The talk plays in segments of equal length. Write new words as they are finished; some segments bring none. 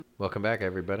Welcome back,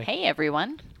 everybody. Hey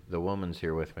everyone, The woman's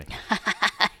here with me.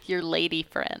 your lady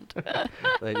friend.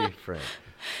 Lady friend.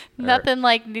 All right. Nothing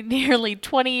like nearly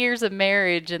 20 years of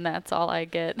marriage, and that's all I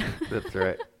get. That's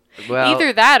right. Well,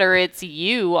 Either that or it's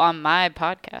you on my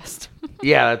podcast.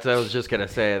 yeah, I was just gonna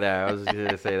say that. I was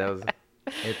gonna say that was.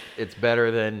 It's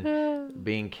better than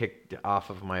being kicked off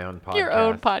of my own podcast. Your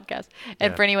own podcast.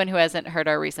 And Yeah. for anyone who hasn't heard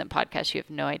our recent podcast, you have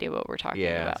no idea what we're talking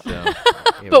Yeah. about. So.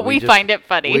 Yeah, But we find it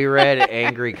funny. We read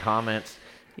angry comments.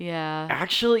 Yeah.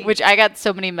 Actually, Which I got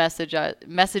so many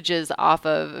messages off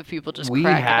of people just we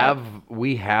cracking have up.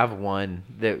 we have one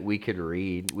that we could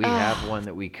read. We have one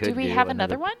that we could do. Do we have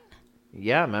another another one?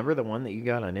 Yeah, remember the one that you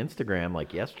got on Instagram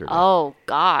like yesterday? Oh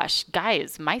gosh,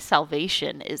 guys, my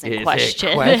salvation is in Is in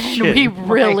question. question. We My-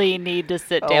 really need to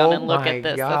sit down Oh and look my at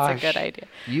this. gosh. That's a good idea.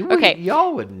 Okay. Okay.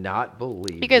 Y'all would not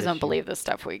believe. You guys this don't shit. believe the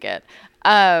stuff we get.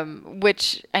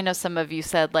 Which I know some of you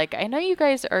said, like, I know you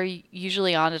guys are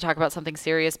usually on to talk about something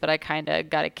serious, but I kind of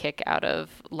got a kick out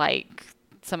of, like,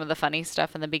 some of the funny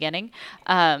stuff in the beginning.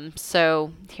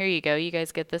 So here you go. You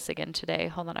guys get this again today.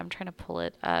 Hold on. I'm trying to pull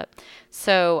it up.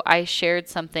 So I shared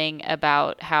something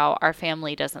about how our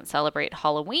family doesn't celebrate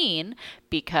Halloween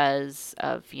because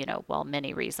of, well,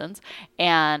 many reasons.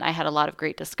 And I had a lot of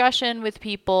great discussion with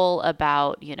people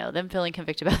about, them feeling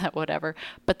convicted about that, whatever.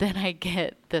 But then I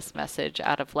get this message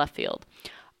out of left field.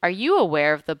 Are you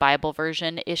aware of the Bible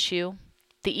version issue?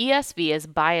 The ESV is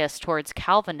biased towards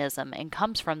Calvinism and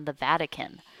comes from the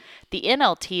Vatican. The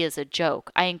NLT is a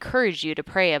joke. I encourage you to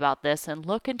pray about this and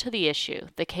look into the issue.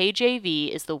 The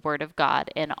KJV is the Word of God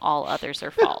and all others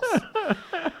are false.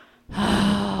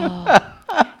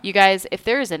 You guys, if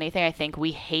there is anything I think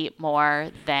we hate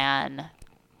more than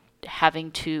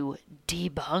having to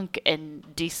debunk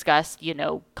and discuss,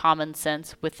 common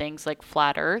sense with things like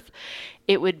flat earth,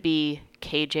 it would be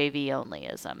KJV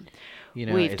onlyism.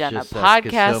 We've It's done a just sucks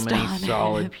 'cause podcast so many on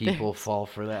solid it. people fall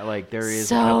for that. Like there is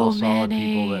So a couple solid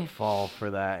people many. that fall for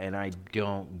that, and I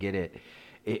don't get it.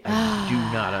 I do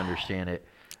not understand it.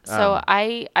 So Um,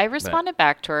 I responded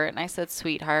back to her and I said,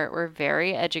 sweetheart, we're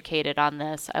very educated on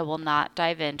this. I will not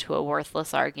dive into a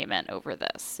worthless argument over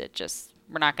this.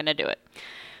 We're not going to do it.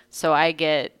 So I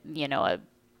get, a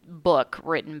book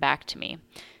written back to me.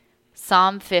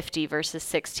 Psalm 50, verses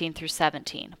 16 through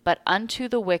 17. But unto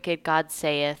the wicked God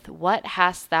saith, what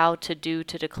hast thou to do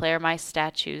to declare my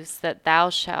statutes, that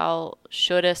thou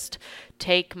shouldest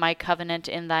take my covenant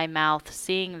in thy mouth,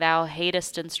 seeing thou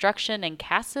hatest instruction and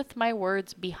casteth my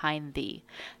words behind thee?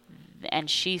 And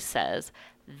she says,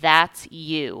 that's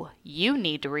you. You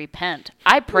need to repent.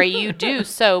 I pray you do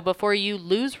so before you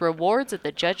lose rewards at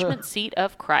the judgment seat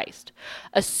of Christ.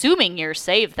 Assuming you're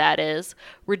saved, that is.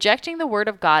 Rejecting the word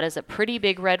of God is a pretty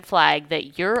big red flag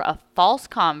that you're a false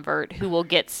convert who will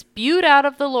get spewed out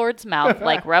of the Lord's mouth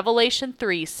like Revelation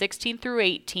 3:16 through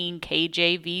 18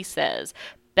 KJV says.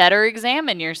 Better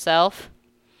examine yourself.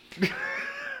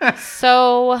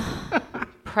 So,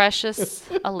 precious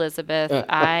Elizabeth,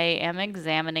 I am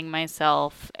examining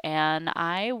myself, and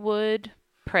I would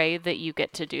pray that you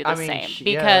get to do the I mean, same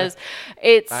yeah. because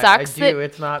it I sucks do. that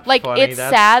It's not like funny. it's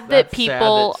That's sad that sad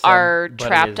people that are somebody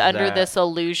trapped is under that. this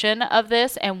illusion of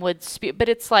this and would but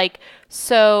it's like,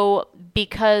 so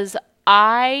because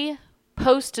I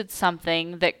posted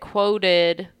something that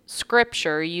quoted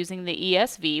scripture using the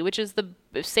ESV, which is the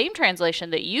same translation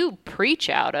that you preach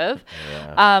out of.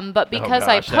 But because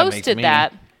I gosh, that makes posted me-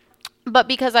 that,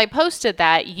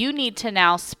 you need to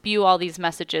now spew all these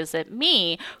messages at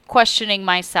me, questioning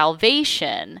my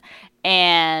salvation.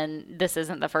 And this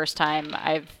isn't the first time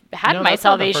I've had my That's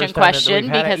not the salvation first time that we've questioned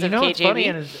had it. because of what's funny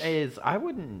KJV. is I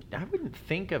wouldn't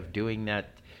think of doing that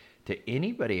to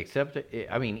anybody except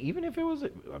I mean, even if it was the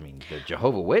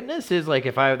Jehovah Witnesses, like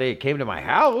if they came to my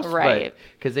house, Right.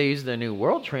 Because they use the New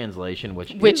World Translation,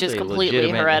 which is a completely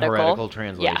legitimate heretical.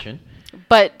 translation.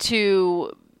 But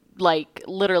to like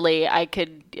literally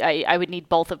I would need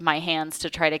both of my hands to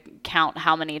try to count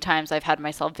how many times I've had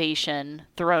my salvation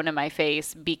thrown in my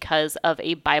face because of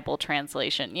a Bible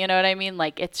translation. You know what I mean?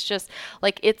 Like it's just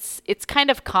like it's kind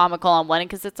of comical on one end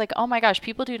because it's like, oh my gosh,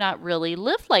 people do not really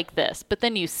live like this. But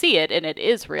then you see it and it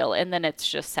is real, and then it's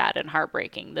just sad and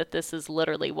heartbreaking that this is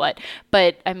literally what.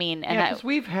 But I mean, and Yeah, because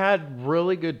we've had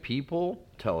really good people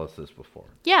tell us this before.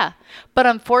 yeah, but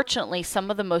unfortunately,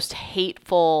 some of the most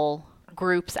hateful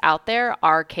groups out there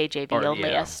are KJV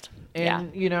onlyist.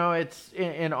 And it's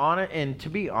and to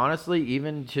be honestly,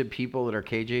 even to people that are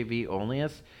KJV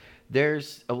onlyist,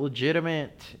 there's a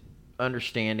legitimate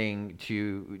understanding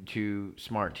to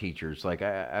smart teachers. Like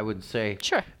I would say,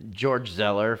 Sure. George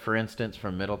Zeller, for instance,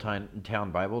 from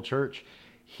Middletown Bible Church,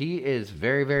 he is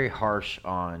very, very harsh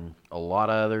on a lot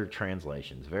of other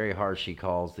translations. Very harsh, he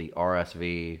calls the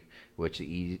RSV, which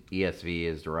the ESV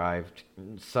is derived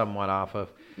somewhat off of.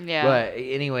 Yeah. But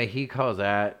anyway, he calls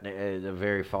that a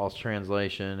very false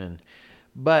translation.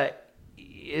 But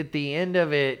at the end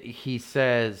of it, he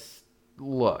says,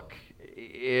 look,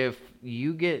 if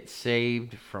you get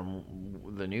saved from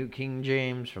the New King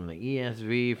James, from the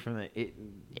ESV, from the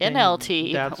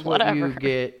NLT, that's whatever. what you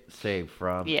get saved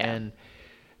from. Yeah. And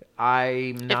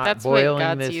I'm If not that's what boiling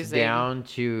God's this using. down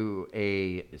to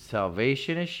a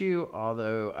salvation issue,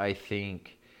 although I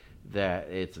think that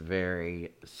it's a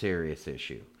very serious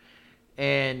issue.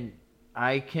 And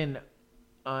I can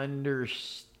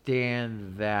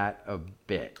understand that a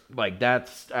bit. Like,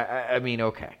 that's, I mean,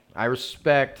 okay. I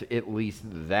respect at least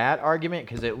that argument,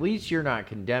 because at least you're not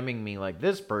condemning me like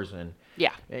this person.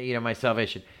 Yeah. My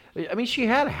salvation. I mean, she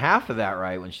had half of that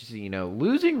right when she's,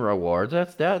 losing rewards.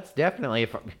 That's definitely,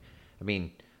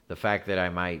 the fact that I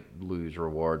might lose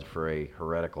rewards for a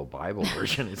heretical Bible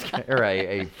version is, or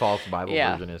a false Bible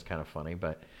version is kind of funny.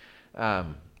 But,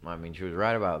 she was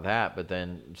right about that. But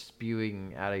then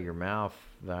spewing out of your mouth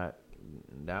that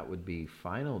would be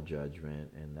final judgment,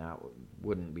 and that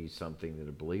wouldn't be something that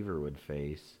a believer would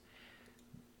face.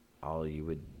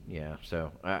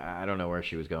 So I don't know where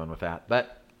she was going with that,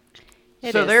 but.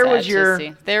 So there was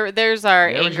there's our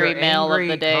angry mail of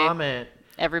the day. Comment.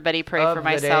 Everybody pray for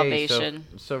my salvation.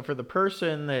 So for the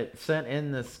person that sent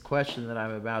in this question that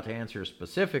I'm about to answer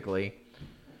specifically,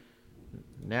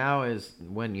 now is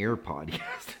when your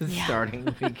podcast is starting,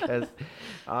 because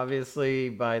obviously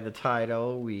by the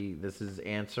title, this is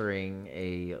answering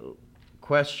a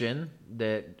question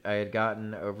that I had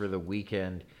gotten over the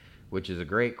weekend, which is a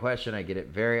great question. I get it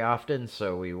very often,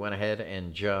 so we went ahead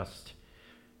and just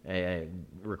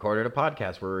recorded a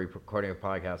podcast. We're recording a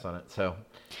podcast on it. So,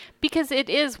 because it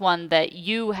is one that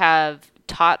you have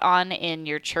taught on in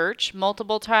your church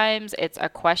multiple times. It's a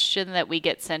question that we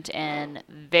get sent in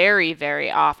very,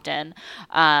 very often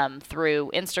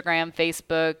through Instagram,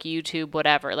 Facebook, YouTube,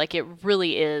 whatever. Like, it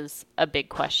really is a big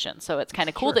question. So it's kind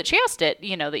of cool that she asked it,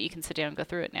 that you can sit down and go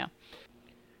through it now.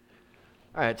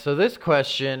 All right. So this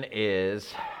question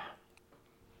is,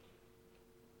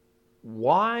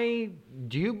 why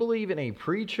do you believe in a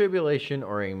pre-tribulation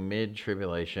or a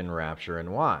mid-tribulation rapture,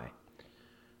 and why?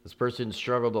 This person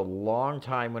struggled a long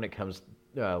time when it comes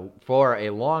to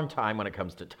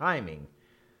timing,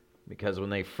 because when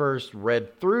they first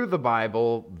read through the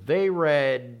Bible, they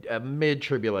read a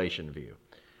mid-tribulation view,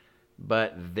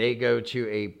 but they go to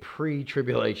a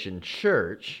pre-tribulation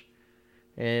church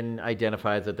and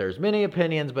identifies that there's many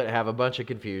opinions but have a bunch of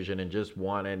confusion, and just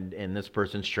wanted, in this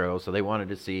person's struggle, so they wanted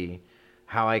to see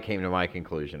how I came to my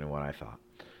conclusion and what I thought.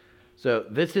 So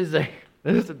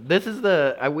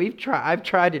I've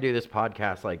tried to do this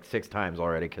podcast like 6 times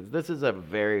already, because this is a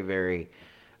very, very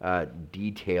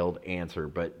detailed answer,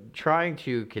 but trying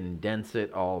to condense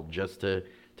it all just to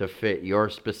fit your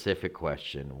specific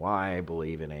question, why I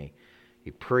believe in a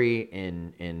pre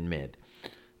and mid.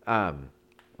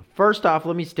 First off,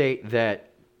 let me state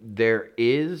that there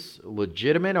is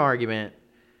legitimate argument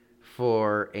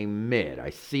for a mid.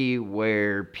 I see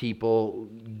where people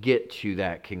get to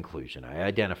that conclusion. I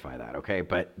identify that, okay?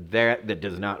 But that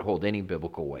does not hold any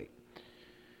biblical weight.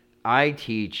 I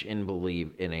teach and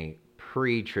believe in a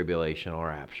pre-tribulational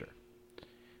rapture.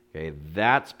 Okay,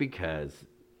 that's because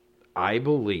I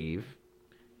believe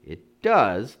it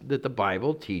does that the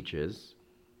Bible teaches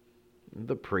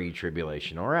the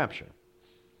pre-tribulational rapture.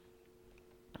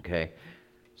 Okay,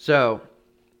 so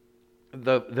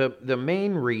the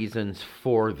main reasons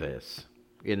for this,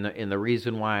 in the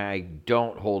reason why I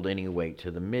don't hold any weight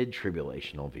to the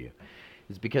mid-tribulational view,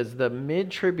 is because the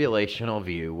mid-tribulational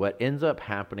view, what ends up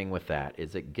happening with that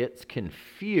is it gets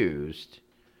confused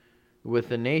with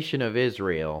the nation of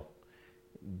Israel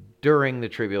during the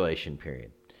tribulation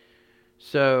period.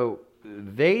 So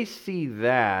they see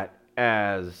that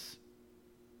as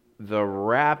the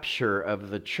rapture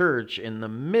of the church in the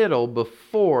middle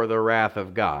before the wrath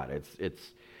of God.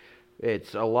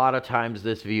 It's a lot of times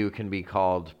this view can be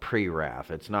called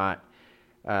pre-wrath. It's not,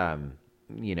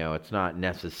 it's not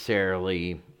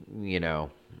necessarily,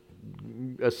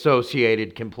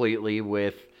 associated completely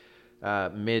with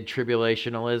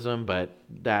mid-tribulationalism, but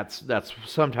that's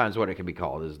sometimes what it can be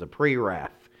called, is the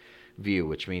pre-wrath view,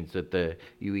 which means that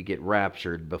you get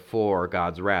raptured before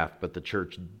God's wrath, but the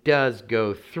church does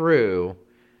go through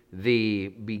the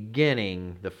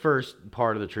beginning, the first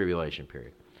part of the tribulation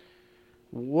period.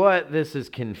 What this is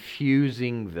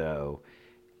confusing, though,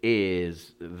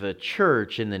 is the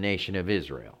church in the nation of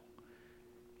Israel.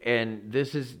 and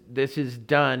this is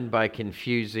done by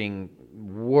confusing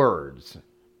words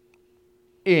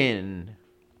in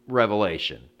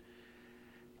Revelation.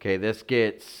 Okay, this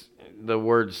gets the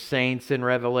word saints in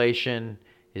Revelation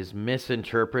is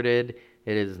misinterpreted.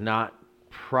 It is not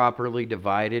properly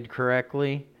divided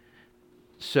correctly.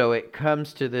 So it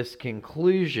comes to this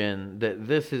conclusion that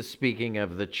this is speaking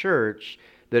of the church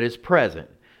that is present.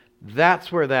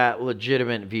 That's where that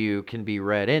legitimate view can be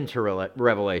read into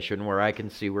Revelation, where I can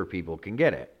see where people can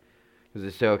get it. Because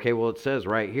they say, okay, well, it says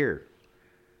right here.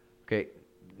 Okay,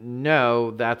 no,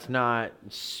 that's not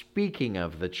speaking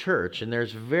of the church. And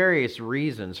there's various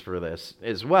reasons for this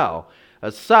as well,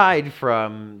 aside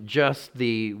from just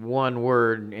the one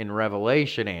word in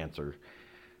Revelation answer.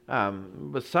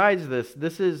 Besides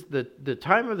this is the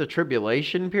time of the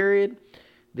tribulation period.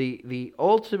 The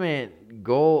ultimate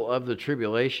goal of the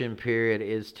tribulation period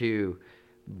is to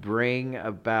bring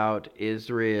about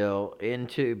Israel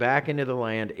back into the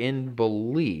land in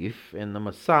belief in the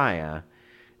Messiah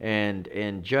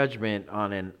and judgment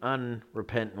on an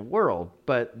unrepentant world.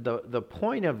 But the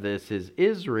point of this is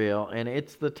Israel, and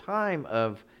it's the time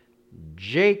of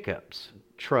Jacob's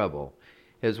trouble,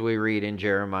 as we read in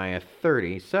Jeremiah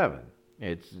 37.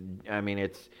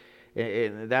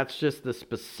 That's just the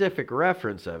specific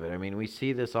reference of it. I mean, we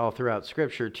see this all throughout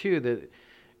Scripture too, that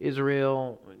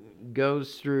Israel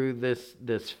goes through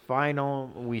this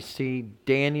final. We see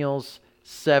Daniel's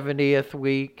 70th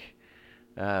week.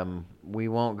 We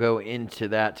won't go into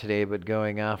that today, but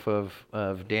going off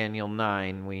of Daniel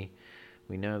 9, we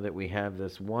know that we have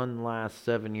this one last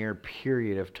 7-year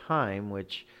period of time,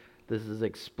 which this is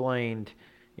explained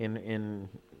in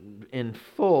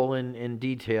full, in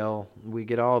detail. We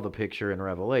get all the picture in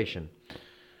Revelation.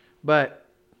 But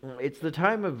it's the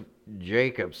time of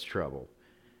Jacob's trouble.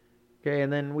 Okay,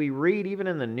 and then we read even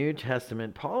in the New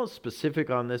Testament, Paul is specific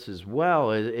on this as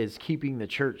well, as keeping the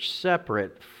church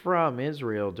separate from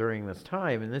Israel during this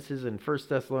time. And this is in 1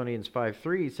 Thessalonians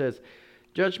 5:3. He says,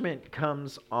 judgment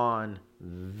comes on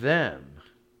them,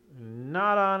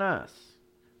 not on us.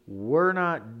 We're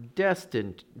not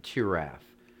destined to wrath.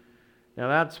 Now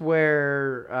that's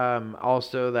where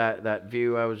also that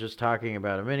view I was just talking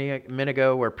about a minute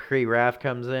ago, where pre-wrath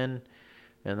comes in.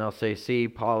 And they'll say, see,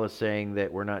 Paul is saying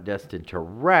that we're not destined to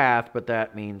wrath, but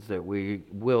that means that we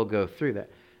will go through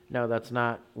that. No, that's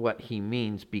not what he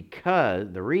means,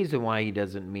 because the reason why he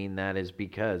doesn't mean that is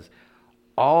because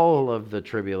all of the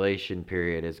tribulation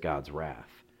period is God's wrath.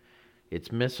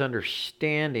 It's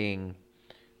misunderstanding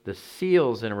the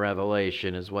seals in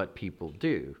Revelation is what people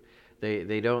do.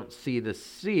 They don't see the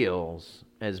seals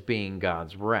as being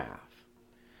God's wrath.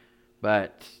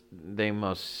 But they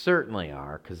most certainly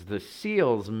are, because the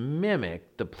seals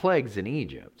mimic the plagues in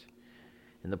Egypt.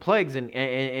 And the plagues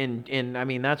and I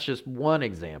mean, that's just one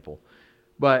example.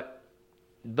 But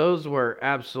those were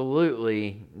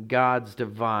absolutely God's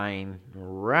divine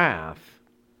wrath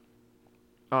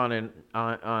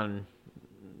on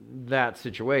that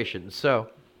situation. So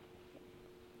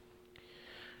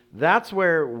that's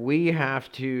where we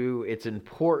have to, it's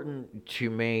important to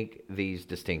make these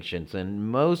distinctions,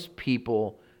 and most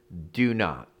people do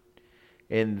not.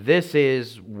 And this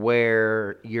is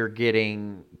where you're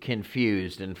getting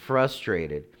confused and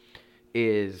frustrated,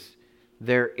 there's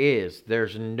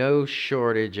no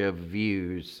shortage of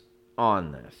views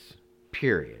on this,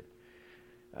 period.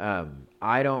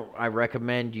 I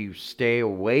recommend you stay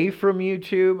away from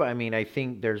YouTube. I mean, I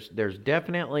think there's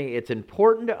definitely, it's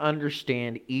important to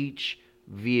understand each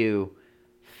view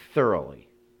thoroughly.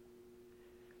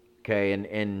 Okay,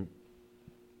 and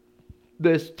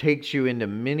this takes you into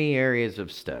many areas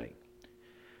of study.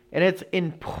 And it's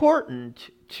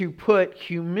important to put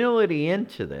humility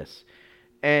into this.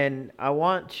 And I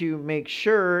want to make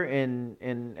sure, and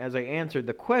as I answered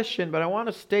the question, but I want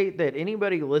to state that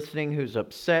anybody listening who's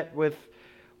upset with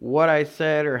what I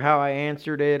said or how I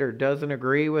answered it or doesn't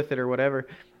agree with it or whatever,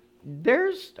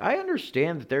 I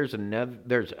understand that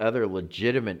there's other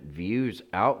legitimate views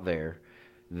out there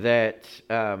that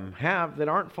that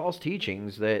aren't false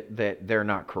teachings, that they're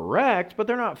not correct, but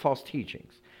they're not false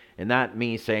teachings. And that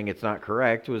me saying it's not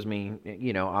correct was me,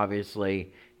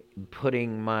 obviously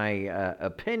putting my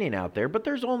opinion out there. But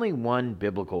there's only one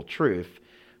biblical truth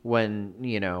when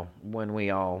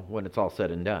it's all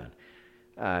said and done.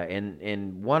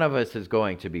 And one of us is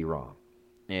going to be wrong.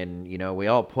 And, we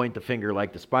all point the finger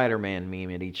like the Spider-Man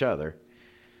meme at each other.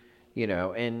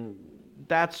 And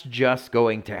that's just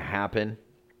going to happen.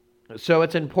 So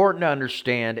it's important to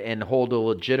understand and hold a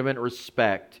legitimate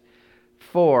respect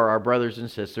for our brothers and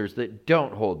sisters that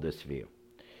don't hold this view.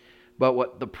 But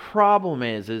what the problem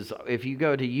is if you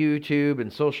go to YouTube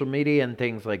and social media and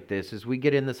things like this, is we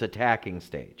get in this attacking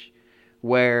stage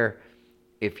where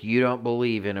if you don't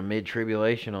believe in a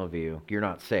mid-tribulational view, you're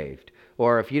not saved.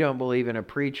 Or if you don't believe in a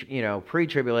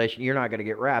pre-tribulation, you're not going to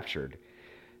get raptured.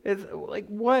 It's like,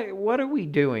 what are we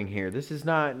doing here? This is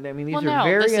not, I mean, Well, these are no,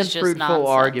 very this is just unfruitful nonsense.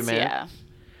 arguments. Yeah.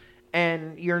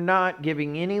 And you're not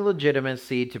giving any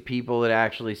legitimacy to people that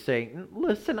actually say,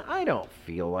 listen, I don't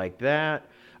feel like that.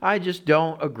 I just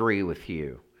don't agree with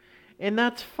you. And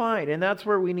that's fine. And that's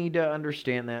where we need to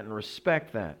understand that and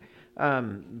respect that.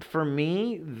 For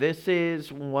me, this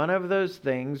is one of those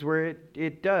things where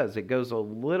it goes a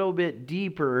little bit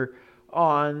deeper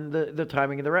on the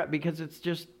timing of the rap, because it's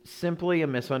just simply a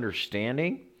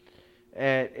misunderstanding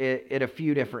at a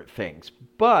few different things.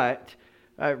 But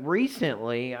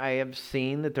recently, I have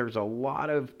seen that there's a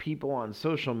lot of people on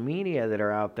social media that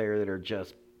are out there that are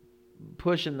just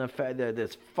pushing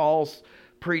this false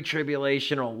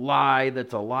pre-tribulational lie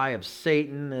that's a lie of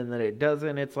Satan, and that it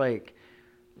doesn't. It's like,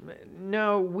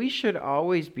 no, we should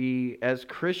always be, as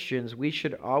Christians, we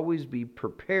should always be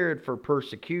prepared for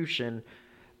persecution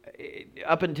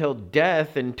up until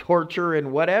death and torture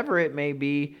and whatever it may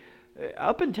be,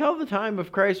 up until the time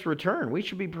of Christ's return. We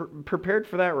should be prepared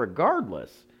for that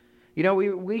regardless. You know,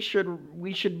 we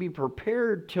should be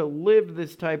prepared to live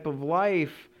this type of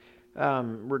life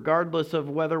regardless of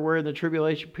whether we're in the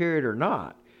tribulation period or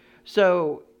not.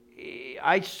 So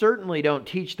I certainly don't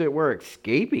teach that we're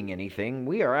escaping anything.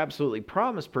 We are absolutely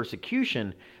promised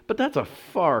persecution, but that's a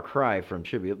far cry from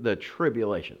the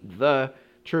tribulation, the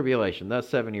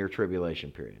 7-year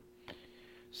tribulation period.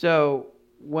 So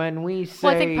when we say...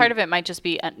 Well, I think part of it might just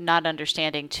be not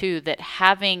understanding, too, that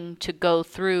having to go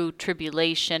through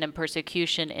tribulation and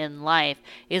persecution in life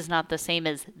is not the same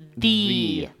as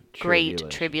the Great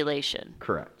Tribulation.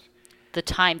 Correct.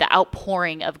 The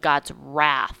outpouring of God's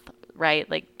wrath, right?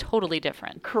 Like, totally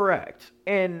different. Correct.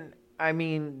 And, I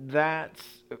mean, that's,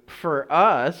 for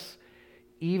us,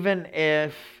 even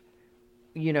if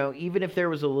there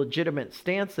was a legitimate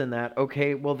stance in that,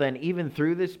 okay, well then even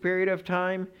through this period of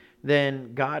time,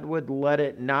 then God would let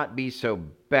it not be so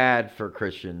bad for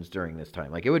Christians during this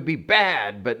time. Like, it would be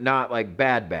bad, but not like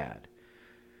bad.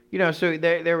 So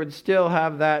there would still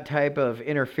have that type of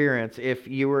interference if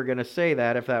you were going to say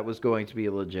that, if that was going to be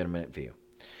a legitimate view.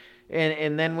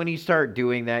 And then when you start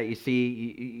doing that, you see,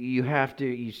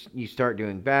 you start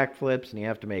doing backflips, and you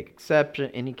have to make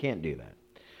exception, and you can't do that.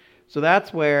 So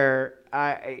that's where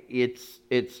it's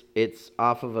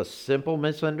off of a simple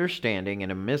misunderstanding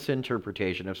and a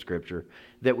misinterpretation of Scripture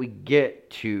that we get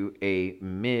to a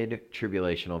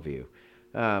mid-tribulational view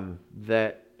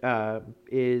that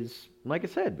is, like I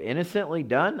said, innocently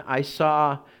done. I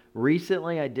saw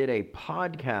recently, I did a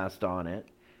podcast on it.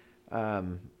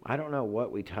 I don't know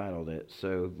what we titled it,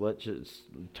 so let's just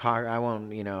talk. I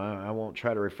won't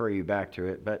try to refer you back to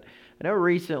it, but I know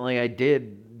recently I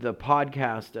did the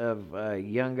podcast of a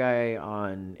young guy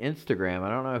on Instagram. I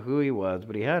don't know who he was,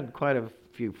 but he had quite a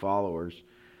few followers.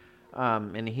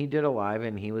 And he did a live,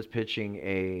 and he was pitching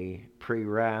a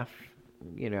pre-wrath,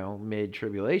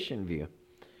 mid-tribulation view.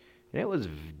 And it was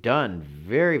done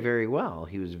very, very well.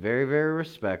 He was very, very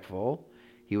respectful.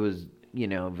 He was,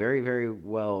 very, very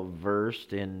well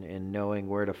versed in knowing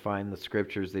where to find the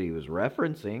scriptures that he was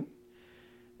referencing.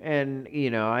 And,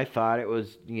 I thought it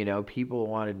was, people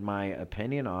wanted my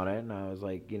opinion on it. And I was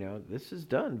like, this is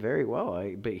done very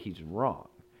well. But he's wrong.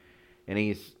 And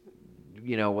he's,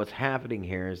 what's happening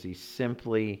here is he's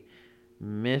simply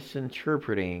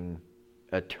misinterpreting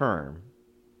a term,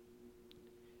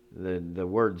 the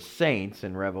word saints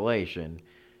in Revelation,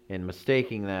 and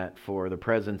mistaking that for the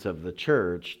presence of the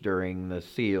church during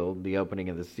the opening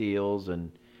of the seals,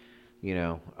 and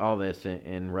all this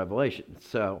in Revelation.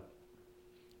 So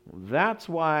that's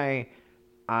why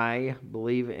I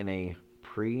believe in a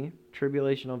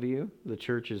pre-tribulational view. The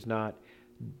church is not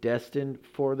destined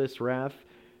for this wrath.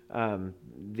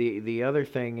 The other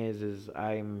thing is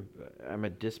I'm a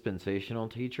dispensational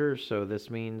teacher, so this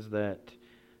means that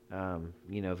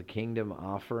the kingdom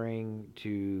offering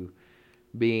to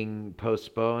being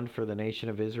postponed for the nation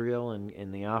of Israel,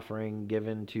 and the offering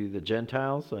given to the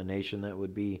Gentiles, a nation that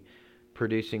would be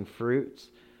producing fruits.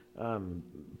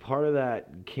 Part of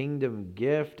that kingdom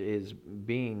gift is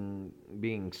being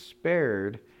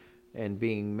spared and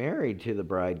being married to the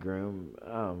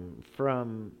bridegroom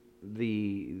from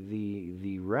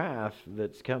the wrath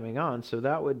that's coming on. So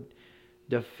that would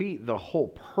defeat the whole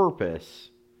purpose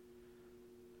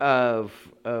of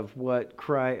what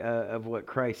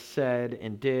Christ said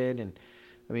and did, and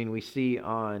I mean, we see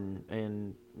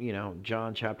in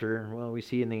John chapter, well, we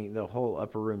see in the whole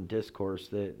upper room discourse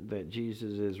that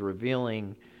Jesus is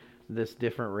revealing this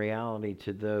different reality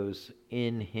to those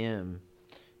in him.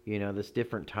 This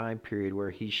different time period where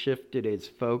he shifted his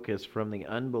focus from the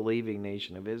unbelieving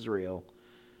nation of Israel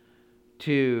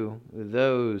to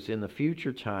those in the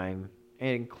future time,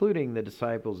 and including the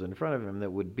disciples in front of him that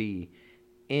would be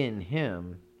in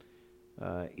him,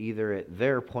 either at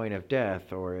their point of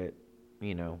death or at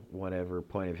whatever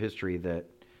point of history that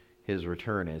his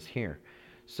return is here.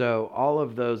 So all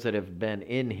of those that have been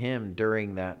in him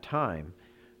during that time,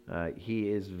 he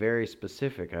is very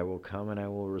specific. I will come and I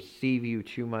will receive you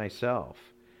to myself.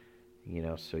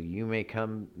 So you may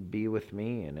come be with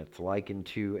me. And it's likened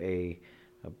to a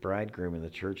bridegroom, and the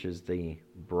church is the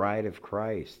bride of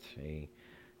Christ, a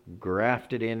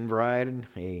grafted in bride,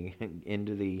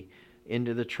 into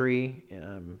the tree.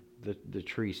 The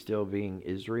tree still being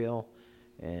Israel,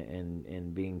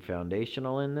 and being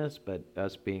foundational in this, but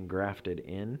us being grafted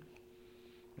in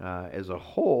as a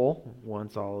whole.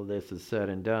 Once all of this is said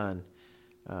and done,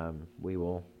 we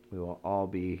will all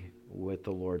be with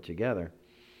the Lord together.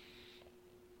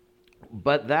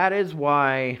 But that is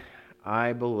why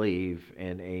I believe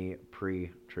in a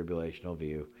pre-tribulational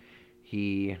view.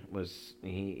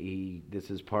 This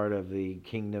is part of the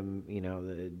kingdom,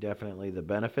 definitely the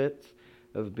benefits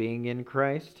of being in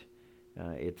Christ.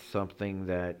 It's something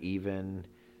that even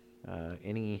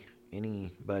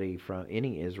anybody from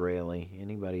any Israeli,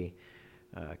 anybody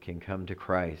can come to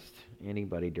Christ,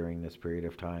 anybody during this period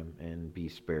of time, and be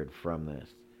spared from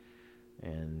this.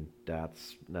 And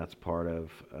that's part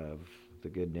of the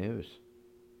good news.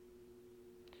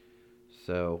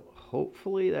 So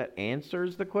hopefully that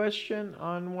answers the question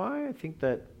on why. I think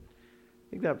that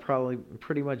probably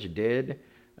pretty much did.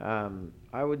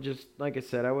 I would just, like I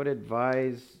said, I would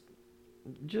advise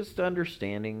just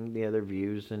understanding the other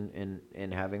views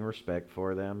and having respect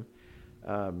for them.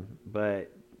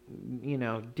 But,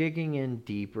 digging in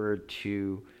deeper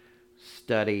to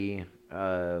study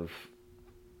of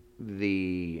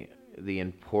the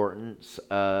importance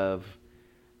of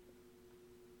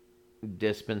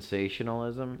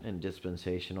dispensationalism and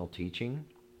dispensational teaching,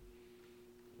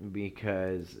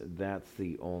 because that's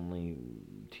the only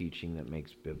teaching that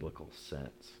makes biblical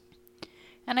sense.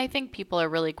 And I think people are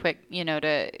really quick,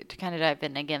 to kind of dive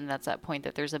in. Again, that's that point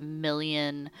that there's a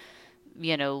million,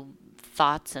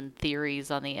 thoughts and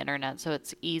theories on the internet. So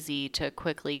it's easy to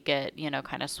quickly get,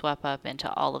 kind of swept up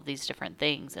into all of these different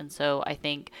things. And so I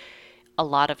think a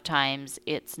lot of times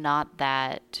it's not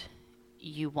that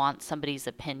you want somebody's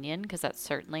opinion, because that's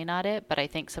certainly not it. But I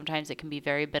think sometimes it can be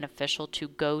very beneficial to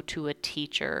go to a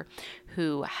teacher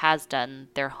who has done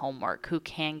their homework, who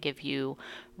can give you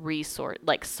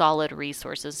solid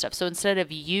resources stuff. So instead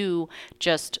of you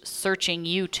just searching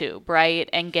YouTube, right,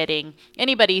 and getting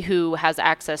anybody who has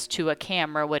access to a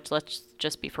camera, which, let's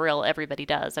just be for real, everybody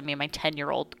does. I mean, my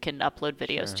 10-year-old can upload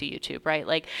videos to YouTube, right?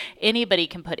 Like, anybody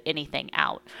can put anything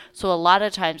out. So a lot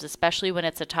of times, especially when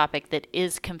it's a topic that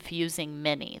is confusing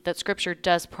many, that Scripture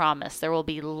does promise there will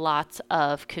be lots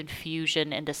of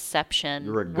confusion and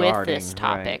deception with this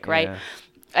topic, right? Yeah.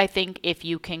 I think if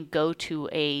you can go to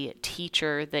a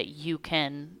teacher that you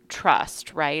can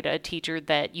trust, right? A teacher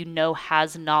that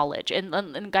has knowledge.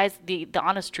 And guys, the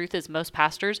honest truth is most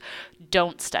pastors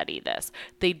don't study this.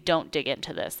 They don't dig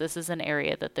into this. This is an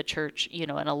area that the church, in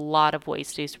a lot of ways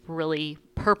stays really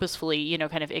purposefully,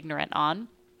 kind of ignorant on.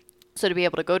 So to be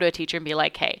able to go to a teacher and be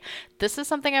like, hey, this is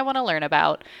something I want to learn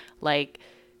about, like,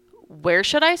 where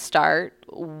should I start?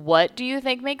 What do you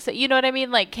think makes it? You know what I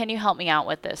mean? Like, can you help me out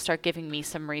with this? Start giving me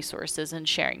some resources and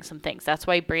sharing some things. That's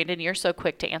why, Brandon, you're so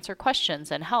quick to answer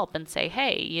questions and help and say,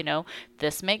 hey,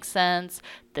 this makes sense.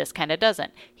 This kind of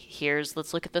doesn't.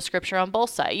 Let's look at the Scripture on both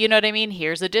sides. You know what I mean?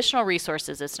 Here's additional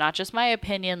resources. It's not just my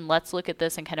opinion. Let's look at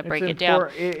this and kind of break it down.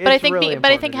 But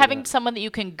I think having someone that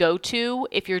you can go to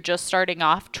if you're just starting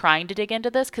off trying to dig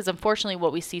into this, because unfortunately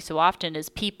what we see so often is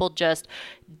people just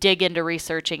dig into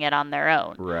researching it on their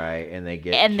own. Right, and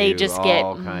they just get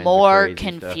more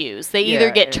confused. Stuff. They either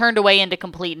get turned away into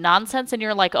complete nonsense, and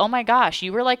you're like, oh my gosh,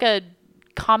 you were like a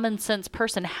common sense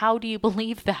person. How do you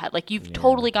believe that? Like, you've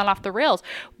totally gone off the rails.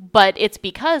 But it's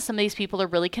because some of these people are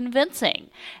really convincing.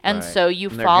 And so you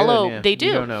follow. Good, yeah. They do.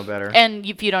 You don't know better. And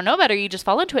if you don't know better, you just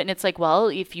fall into it. And it's like, well,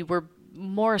 if you were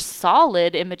more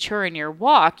solid and mature in your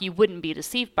walk, you wouldn't be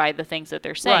deceived by the things that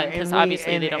they're saying, because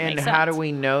obviously they don't make sense. And how do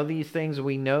we know these things?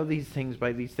 We know these things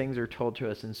by these things are told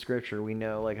to us in Scripture. We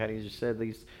know, like Heidi just said,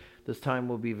 this time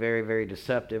will be very, very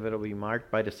deceptive. It'll be marked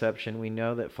by deception. We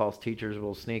know that false teachers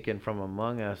will sneak in from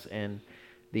among us and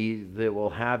that will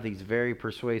have these very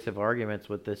persuasive arguments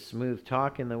with this smooth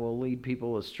talking that will lead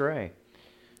people astray.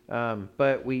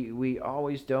 But we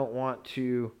always don't want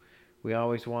to. We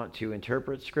always want to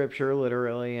interpret Scripture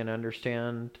literally and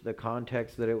understand the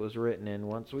context that it was written in.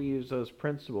 Once we use those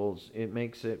principles, it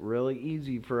makes it really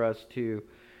easy for us to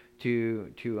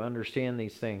understand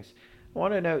these things. I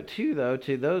want to note too, though,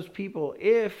 to those people,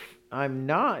 if I'm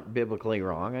not biblically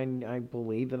wrong, I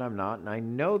believe that I'm not, and I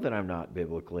know that I'm not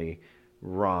biblically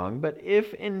wrong, but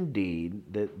if indeed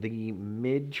that the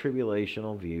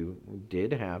mid-tribulational view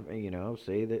did have,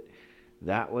 say that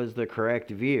that was the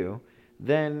correct view,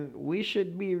 then we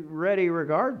should be ready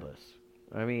regardless.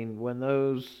 I mean, when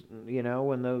those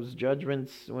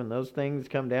judgments, when those things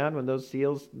come down, when those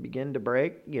seals begin to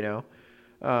break,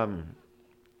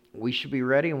 we should be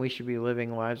ready, and we should be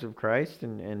living lives of Christ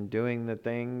and doing the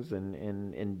things and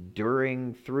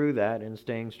enduring through that and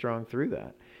staying strong through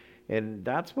that. And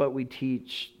that's what we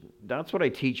teach. That's what I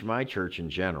teach my church in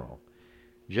general.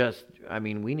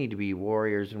 We need to be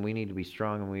warriors, and we need to be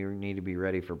strong, and we need to be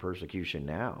ready for persecution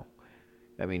now.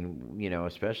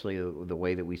 Especially the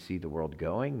way that we see the world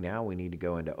going, now we need to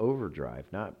go into overdrive,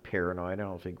 not paranoid. I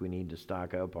don't think we need to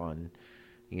stock up on,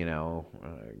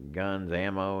 guns,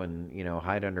 ammo, and,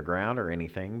 hide underground or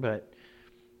anything. But,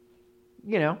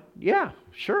 yeah,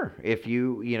 sure. If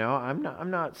I'm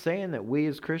not saying that we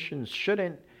as Christians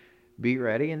shouldn't be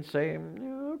ready and say,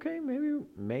 okay,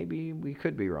 maybe we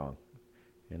could be wrong.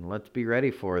 And let's be ready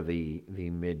for the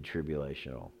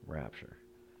mid-tribulational rapture.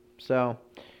 So,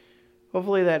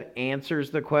 hopefully that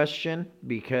answers the question,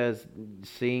 because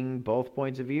seeing both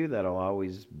points of view, that'll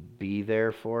always be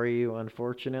there for you,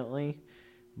 unfortunately.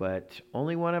 But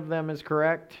only one of them is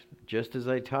correct, just as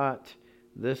I taught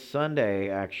this Sunday,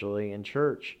 actually, in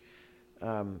church.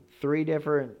 3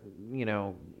 different,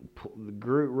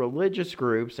 religious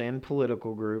groups and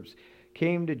political groups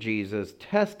came to Jesus,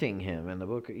 testing him in the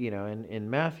book, in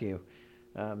Matthew,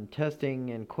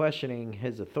 testing and questioning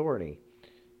his authority.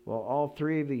 Well, all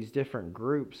 3 of these different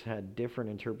groups had different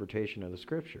interpretation of the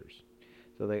Scriptures,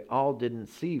 so they all didn't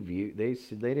see they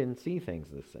didn't see things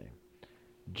the same.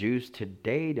 Jews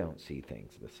today don't see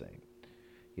things the same.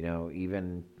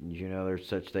 There's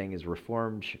such thing as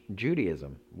Reformed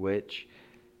Judaism, which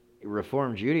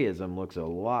Reformed Judaism looks a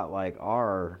lot like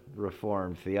our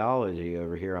Reformed theology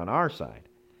over here on our side,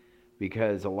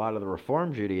 because a lot of the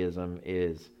Reformed Judaism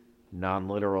is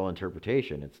non-literal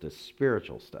interpretation. It's the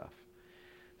spiritual stuff.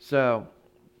 So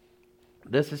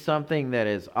this is something that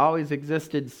has always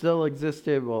existed, still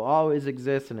existed, will always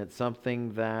exist, and it's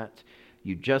something that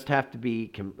you just have to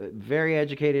be very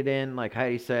educated in. Like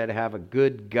Heidi said, have a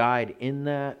good guide in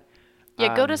that.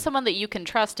 Yeah, go to someone that you can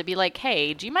trust to be like,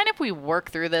 hey, do you mind if we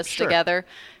work through this Sure. together?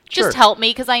 Just help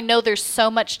me, because I know there's so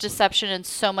much deception and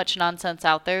so much nonsense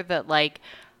out there that,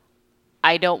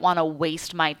 I don't want to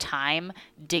waste my time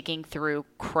digging through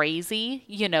crazy,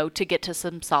 to get to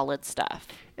some solid stuff.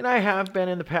 And I have been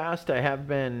in the past. I have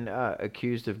been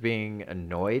accused of being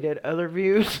annoyed at other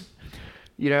views,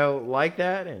 like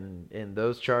that. And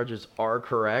those charges are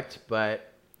correct.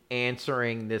 But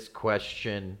answering this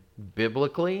question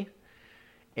biblically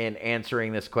and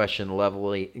answering this question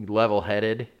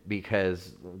level-headed,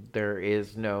 because there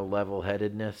is no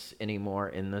level-headedness anymore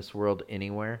in this world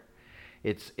anywhere.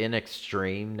 It's in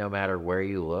extreme no matter where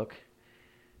you look.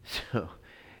 So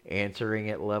answering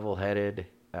it level-headed,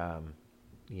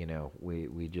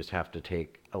 we just have to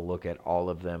take a look at all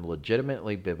of them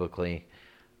legitimately, biblically,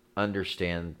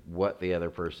 understand what the other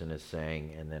person is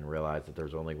saying, and then realize that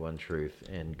there's only one truth,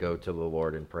 and go to the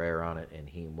Lord in prayer on it, and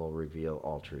he will reveal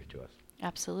all truth to us.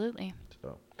 Absolutely.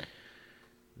 So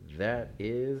that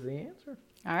is the answer.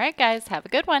 All right, guys. Have a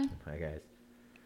good one. Bye, guys.